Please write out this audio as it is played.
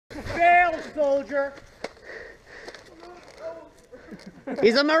soldier.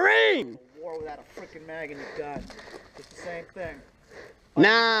 He's a Marine. A war without a freaking mag in your gun. It's the same thing.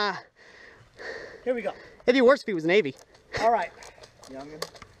 Nah. Here we go. It'd be worse if he was Navy. All right, youngin,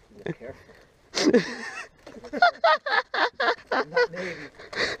 be careful. I'm not Navy,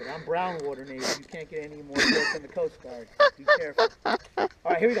 but I'm brown water Navy. You can't get any more work than the Coast Guard. Be careful. All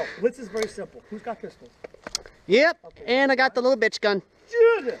right, here we go. Blitz is very simple. Who's got pistols? Yep. Okay. And I got the little bitch gun.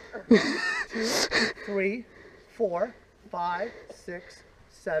 1, 2, 3, 4, 5, 6,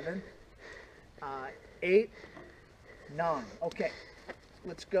 7, 8, 9. Okay,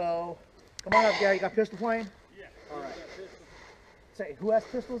 let's go. Come on up, Gary. You got pistol playing? Yeah. All right. Say, who has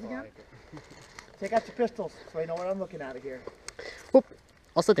pistols again? Take out your pistols so I know what I'm looking at here. Whoop.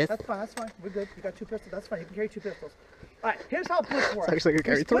 Also this. That's fine, that's fine. We're good. You got 2 pistols. That's fine. You can carry 2 pistols. All right, here's how blitz works. Actually, I can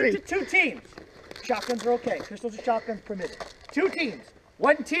carry We split 3. to 2 teams. Shotguns are okay. Pistols and shotguns permitted. 2 teams.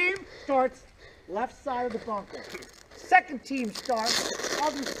 1 team starts left side of the bunker. Second team starts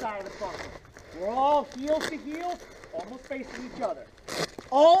other side of the bunker. We're all heel to heel, almost facing each other.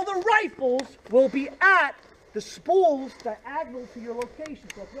 All the rifles will be at the spools diagonal to your location.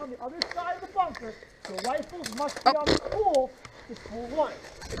 So if you're on the other side of the bunker, the rifles must be on the spool to spool 1.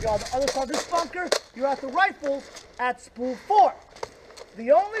 If you're on the other side of this bunker, you're at the rifles at spool 4.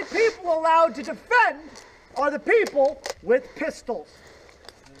 The only people allowed to defend are the people with pistols.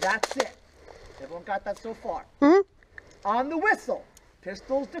 That's it. Everyone got that so far? Mm-hmm. On the whistle,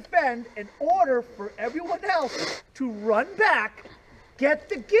 pistols defend in order for everyone else to run back, get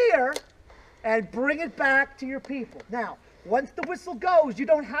the gear, and bring it back to your people. Now, once the whistle goes, you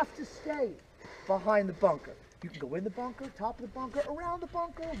don't have to stay behind the bunker. You can go in the bunker, top of the bunker, around the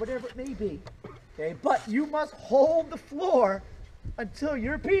bunker, whatever it may be. Okay, but you must hold the floor until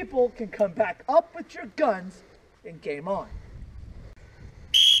your people can come back up with your guns and game on.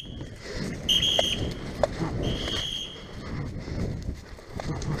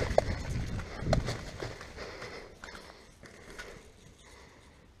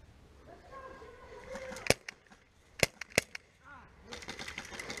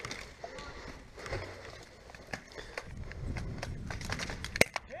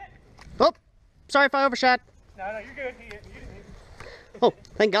 Oh, sorry if I overshot. No, you're good. You didn't need Oh,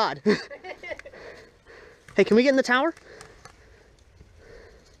 thank God. Hey, can we get in the tower?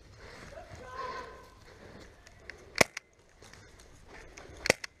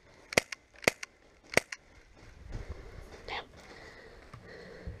 Damn.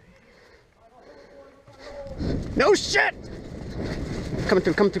 No shit! Coming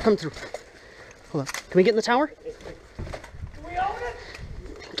through, coming through, coming through. Hold on. Can we get in the tower? We own it?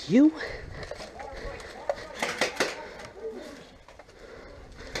 Thank you.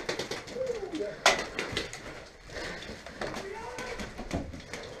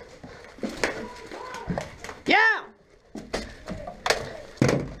 Yeah!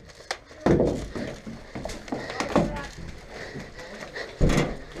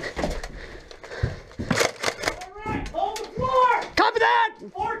 Alright, hold the floor! Copy that!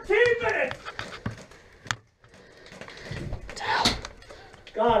 14 minutes! Down.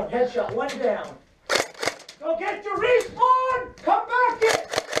 Got him, headshot, 1 down. Go get your respawn! Come back in!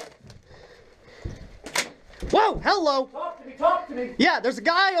 Whoa, hello! Talk to me, talk to me. Yeah, there's a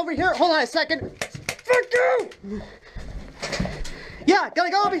guy over here. Hold on a second. Fuck you! Yeah, gotta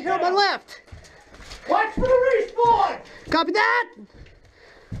go over here on my left. Watch for the respawn! Copy that!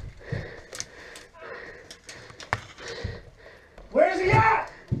 Where's he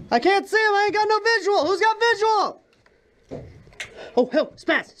at? I can't see him. I ain't got no visual. Who's got visual? Oh, hell.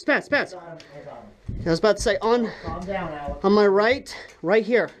 Spaz, spaz, spaz. I got him. I was about to say on Calm down, Alex. my right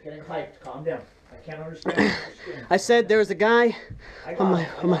here. Getting hyped. Calm down. I can't understand. I said there's a guy I on got my,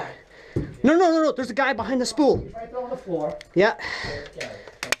 him. on my. No. There's a guy behind the spool. He's right there on the floor. Yeah. Okay.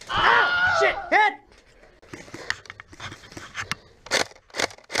 Ah! Shit! Hit!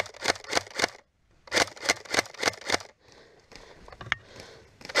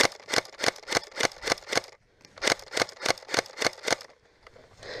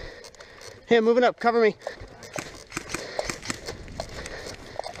 Hey, I'm moving up. Cover me.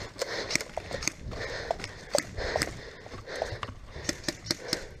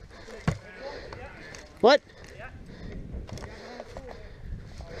 What?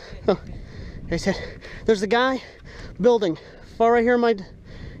 Oh, I said, there's a guy building far right here in my,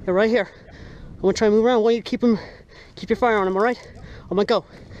 yeah, right here. I'm gonna try and move around. I want you to keep your fire on him, all right? On my go.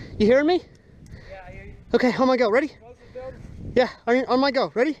 You hearing me? Yeah, I hear you. Okay, on my go. Ready? Yeah, on my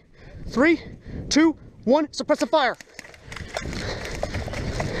go. Ready? 3, 2, 1. Suppress the fire.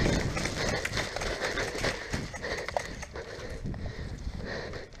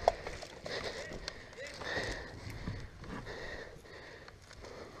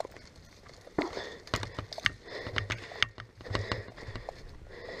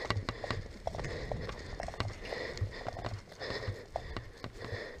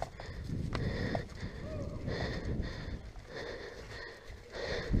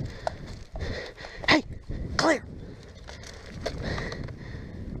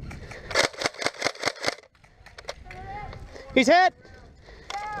 He's hit.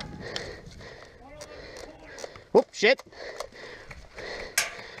 Whoop, shit.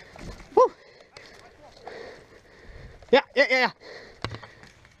 Woo. Yeah.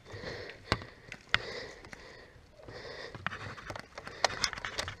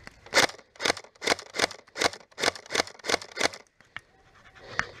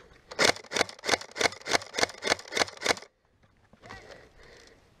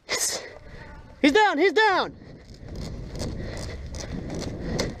 He's down.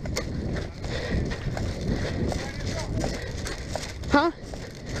 Huh?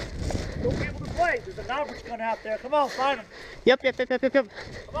 You'll be able to play. There's an average gun out there. Come on, find him. Yep. Come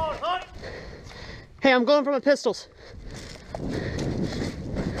on, hunt. Hey, I'm going for my pistols.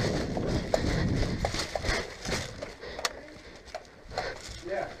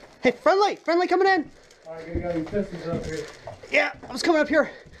 Yeah. Hey, friendly coming in. Alright, gonna go. Your pistols are up here. Yeah, I was coming up here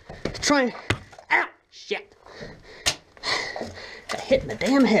to try and... Ow! Shit. Got hit in the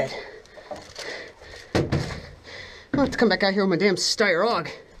damn head. I'll have to come back out here with my damn Steyr AUG.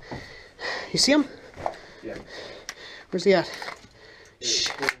 You see him? Yeah. Where's he at?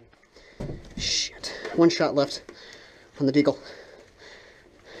 Shit. One shot left on the deagle.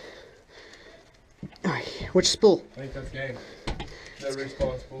 Alright, which spool? I think that's game. No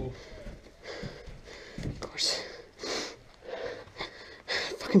respawn spool. Of course.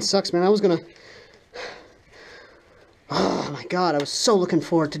 Fucking sucks, man. I was gonna... Oh my god, I was so looking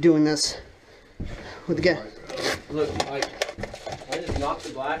forward to doing this. With the guy. Look, I just knocked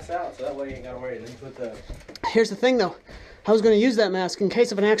the glass out, so that way you ain't gotta worry. And then put the... Here's the thing, though. I was gonna use that mask in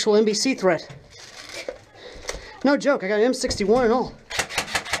case of an actual NBC threat. No joke, I got an M61 and all.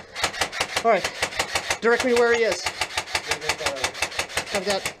 Alright, direct me where he is. I've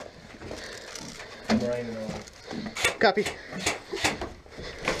got... Copy.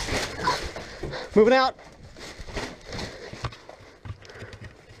 Moving out.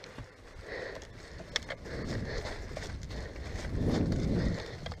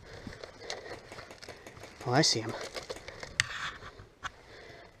 Oh, I see him.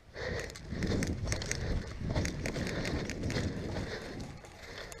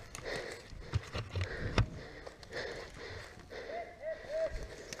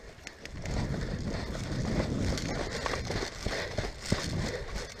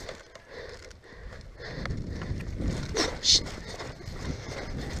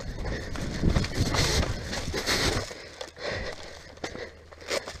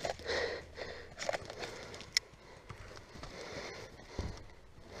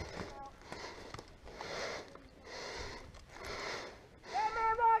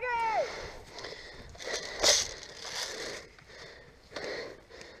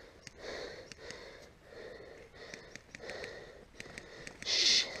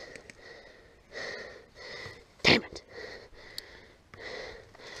 Damn it.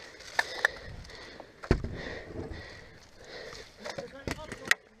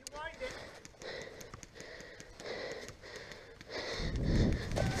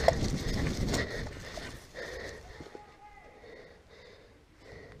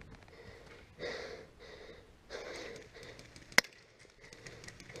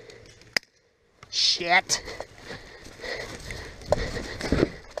 Shit.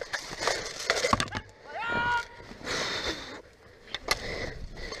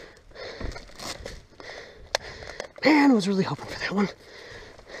 Man, I was really hoping for that one.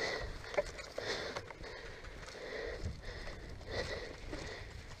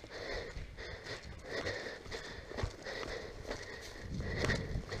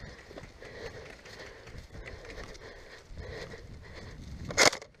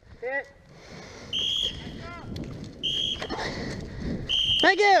 Hit.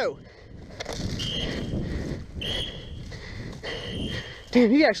 Thank you!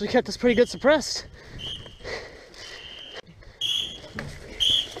 Damn, you actually kept us pretty good suppressed.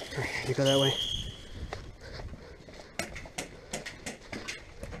 Alright, you go that way.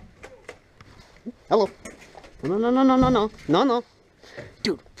 Hello. No.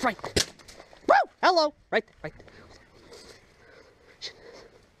 Dude, right. Woo! Hello! Right. Shit.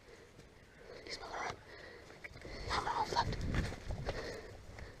 He's moving around. I'm off left.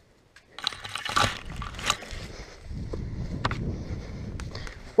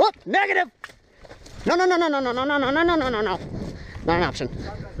 Whoop! Negative! No. Not an option.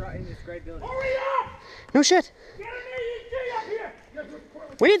 Hurry up! No shit. Get an AED up here!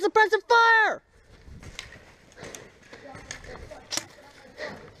 We need suppressive fire!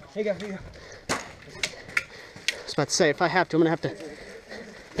 Here you go. I was about to say, if I have to, I'm gonna have to.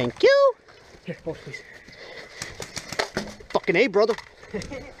 Thank you! Here, both please. Fucking A, brother.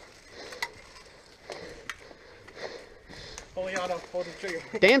 Auto, hold the trigger.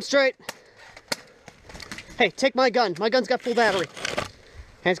 Damn straight. Hey, take my gun. My gun's got full battery.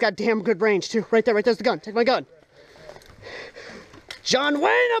 And it's got damn good range too. Right there, there's the gun. Take my gun. John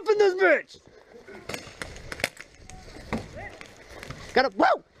Wayne up in this bitch. Got it.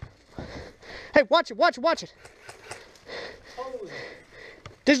 Whoa! Hey, watch it, watch it, watch it.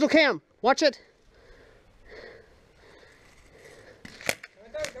 Digital cam, watch it.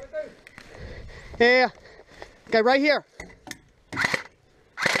 Yeah. Guy right here.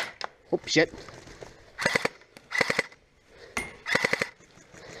 Oh, shit.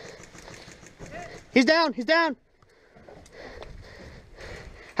 He's down, he's down.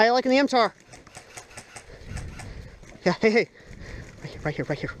 How you liking the MTAR? Yeah, hey, hey. Right here,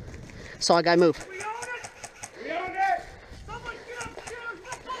 right here. Saw a guy move. We own it! We own it! Someone get upstairs!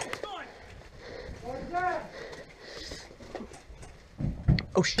 What's going? What's that?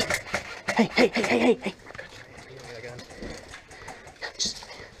 Oh shit. Hey, hey, hey, hey, hey, hey. Just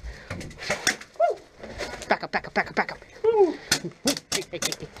woo. Back up, back up, back up, back up. Woo. Hey, hey, hey,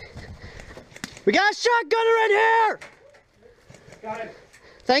 hey. We got a shotgunner right here! Got it.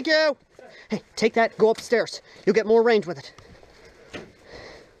 Thank you. Hey, take that, go upstairs. You'll get more range with it.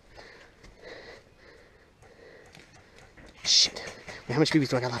 Shit. Wait, how much BBs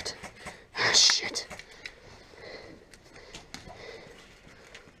do I got left? Ah, shit.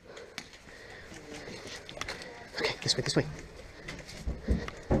 Okay, this way, this way.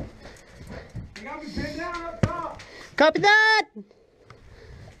 You got me pinned down up top. Copy that!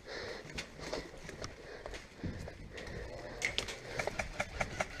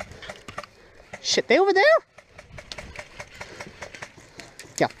 Shit, they over there?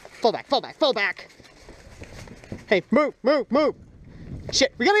 Yeah, fall back, fall back, fall back. Hey, move, move, move.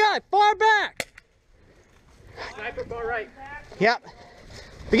 Shit, we got a guy far back. Sniper far right. Yep.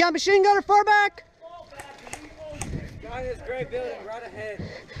 We got a machine gunner far back. Guy in this gray building right ahead.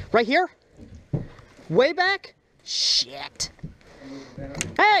 Right here? Way back? Shit.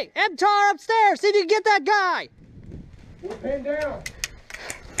 Hey, MTAR upstairs. See if you can get that guy. We're pinned down.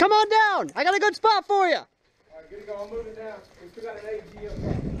 Come on down. I got a good spot for you. All right, good to go. I'm moving down. We still got an AG up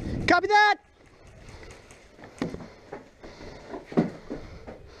top. Copy that.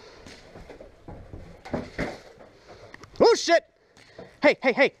 Oh shit! Hey,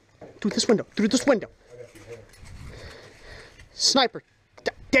 hey, hey! Through this window, through this window. Sniper.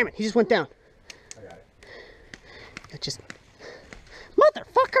 Damn it, he just went down. I got it. It just...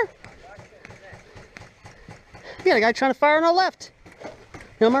 Motherfucker! We got a guy trying to fire on our left.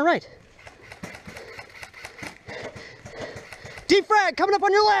 No, on my right. Defrag coming up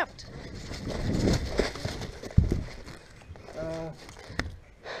on your left!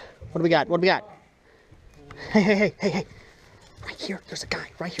 What do we got? What do we got? Hey, hey, hey, hey, hey. Right here, there's a guy,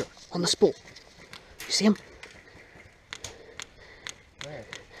 right here, on the spool. You see him? Where?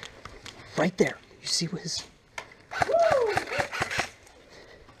 Right there. You see what his...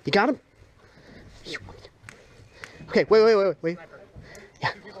 You got him? Okay, wait.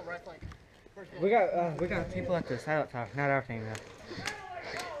 Yeah. We got people at the side up top, not our team though.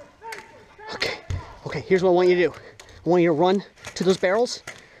 Okay, here's what I want you to do. I want you to run to those barrels.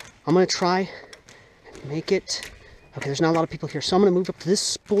 I'm gonna try and make it... Okay, there's not a lot of people here, so I'm gonna move up to this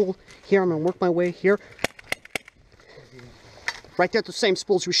spool here. I'm gonna work my way here. Right there at the same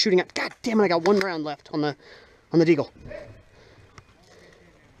spools you were shooting at. God damn it, I got one round left on the deagle.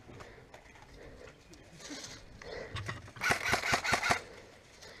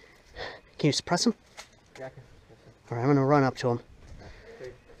 Can you suppress him? Yeah. All right, I'm gonna run up to him.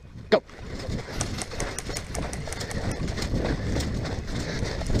 Go.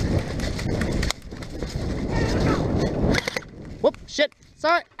 Whoop, shit,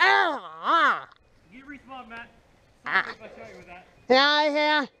 sorry. Ah! You respawn, Matt. Ah. If I shot you with that.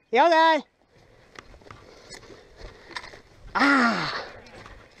 Yeah, okay. Ah!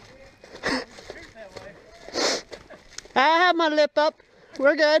 I have my lip up.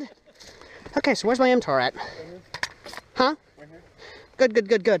 We're good. Okay, so where's my MTAR at? Huh? Good.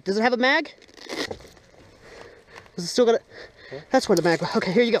 Does it have a mag? Does it still got it? That's where the mag was.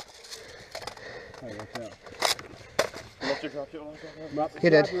 Okay, here you go. You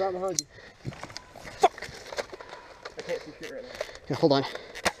did. Fuck! I can't see shit right now. Yeah, hold on.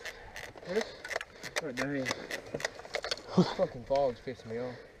 Oh, dang. Fucking fog's pissing me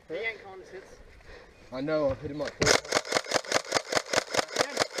off. He ain't calling his hits. I know, I hit him up.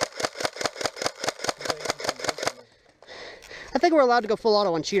 I think we're allowed to go full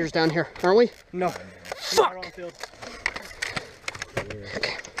auto on cheaters down here, aren't we? No. Fuck! Field.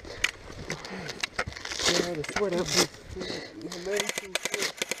 Okay.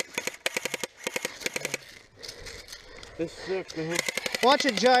 This is sick, man. Watch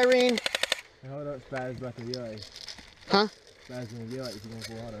it, Gyrene. Hold up, Spaz, about to be like. Huh? Spaz gonna be like if you going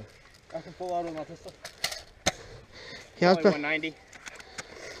full auto. I can pull out on my pistol. Yeah, Only 190.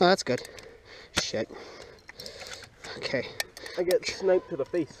 oh, that's good. Shit. Okay. I get sniped to the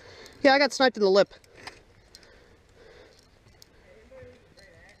face. Yeah, I got sniped in the lip.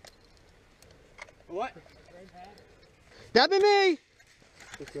 What? That'd be me!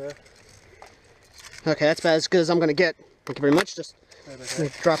 Okay. Okay, that's about as good as I'm gonna get. Thank you very much. Just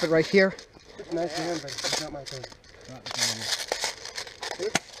drop it right here. It's nice to him, but it's not my thing.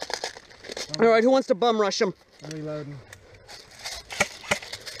 Alright, who wants to bum rush him? I'm reloading.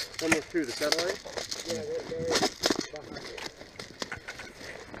 One more two, the satellite? Yeah, they're behind it.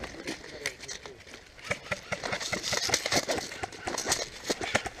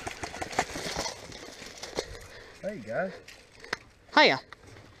 Hey guys. Hiya.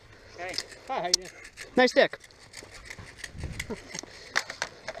 Hey. Hi, how you doing? Nice dick.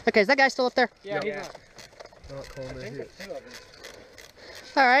 Okay, is that guy still up there? Yeah, he's not. Not calling it here.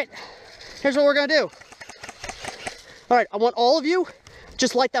 Alright. Here's what we're gonna do. Alright, I want all of you,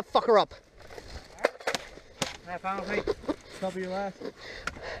 just light that fucker up. Half hour, hey. Cover your last.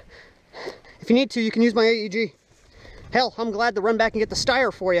 If you need to, you can use my AEG. Hell, I'm glad to run back and get the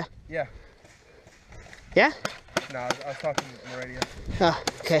Steyr for you. Yeah. Yeah? No, I was talking on the radio.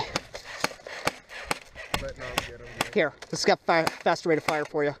 Okay. But no, I'm good, I'm good. Here, this has got faster rate of fire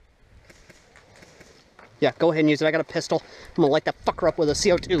for you. Yeah, go ahead and use it. I got a pistol. I'm gonna light that fucker up with a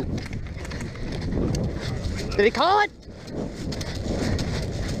CO2. Did he call it?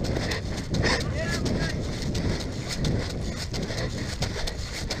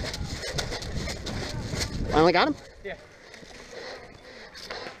 Finally got him? Yeah.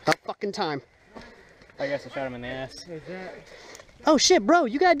 About fucking time. I guess I shot him in the ass. Oh shit, bro,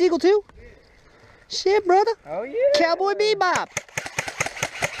 you got a deagle too? Shit, brother. Oh yeah. Cowboy Bebop.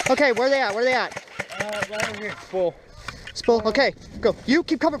 Okay, where they at? Where they at? Right over here. Full. Spool. Okay, go. You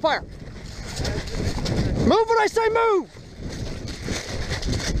keep covering fire. Move when I say move.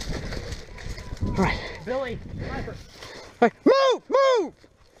 All right. Billy. Sniper. All right. Move, move.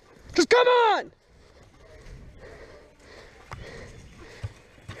 Just come on.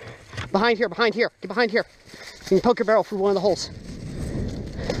 Behind here, behind here. Get behind here. You can poke your barrel through one of the holes.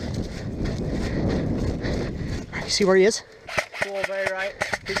 All right, you see where he is? Full, very right.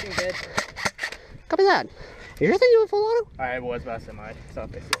 Peeking dead. Copy that. Is your thing doing full auto? I was, but I said my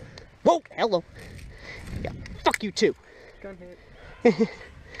stop it. Whoa, hello. Yeah, fuck you too. Gun hit.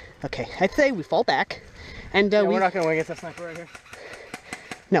 Okay, I'd say we fall back. And We're not going to wing it, that sniper right here.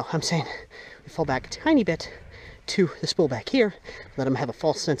 No, I'm saying we fall back a tiny bit to the spool back here. Let him have a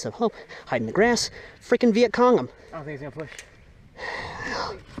false sense of hope. Hide in the grass. Freaking Viet Cong him. I don't think he's going to push.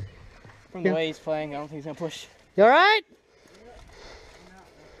 From the way he's playing, I don't think he's going to push. You alright?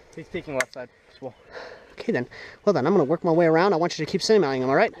 He's peeking left side. Spool. Okay then. Well then, I'm going to work my way around. I want you to keep cinemaing him,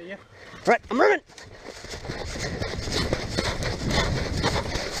 alright? Yeah. Alright, I'm running.